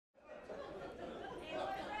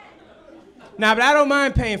Nah, but I don't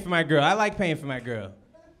mind paying for my girl. I like paying for my girl.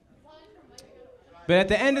 But at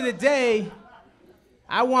the end of the day,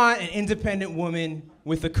 I want an independent woman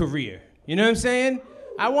with a career. You know what I'm saying?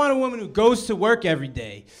 I want a woman who goes to work every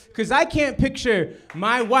day. Because I can't picture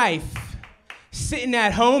my wife sitting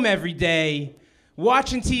at home every day,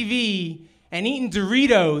 watching TV, and eating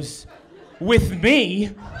Doritos with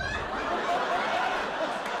me.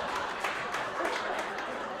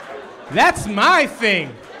 That's my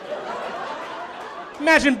thing.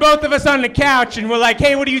 Imagine both of us on the couch and we're like,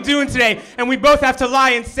 hey, what are you doing today? And we both have to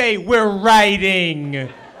lie and say, we're writing.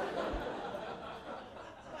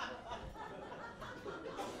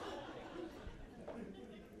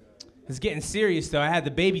 It's getting serious though. I had the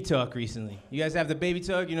baby talk recently. You guys have the baby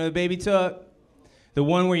talk? You know the baby talk? The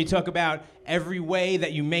one where you talk about every way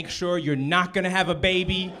that you make sure you're not gonna have a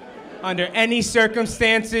baby under any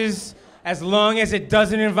circumstances, as long as it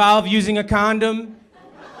doesn't involve using a condom.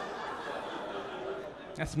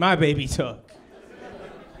 That's my baby talk.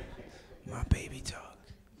 My baby talk.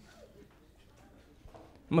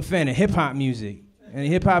 I'm a fan of hip-hop music. Any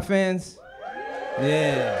hip-hop fans?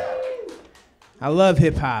 Yeah. I love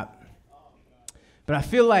hip-hop. But I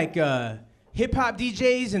feel like hip-hop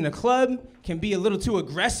DJs in the club can be a little too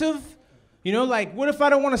aggressive. You know, like, what if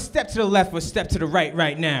I don't want to step to the left or step to the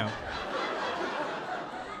right now?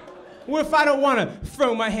 What if I don't want to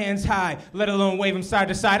throw my hands high, let alone wave them side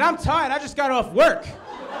to side? I'm tired, I just got off work.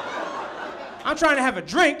 I'm trying to have a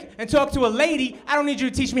drink and talk to a lady. I don't need you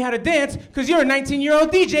to teach me how to dance, because you're a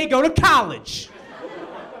 19-year-old DJ, go to college.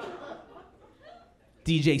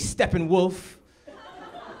 DJ Steppenwolf.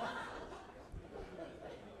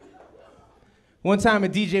 One time a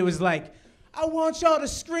DJ was like, I want y'all to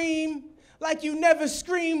scream like you never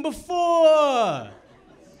screamed before.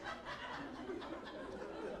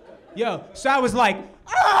 Yo, so I was like,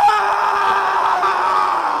 ah!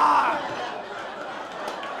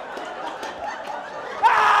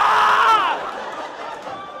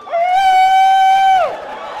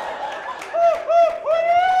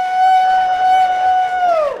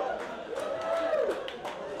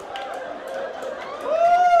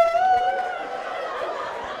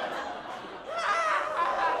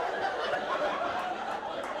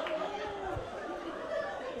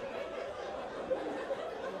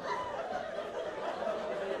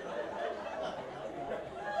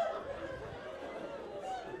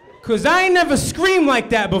 Cause I ain't never screamed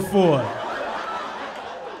like that before.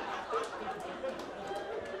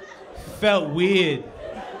 Felt weird.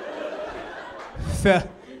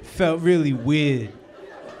 Felt really weird.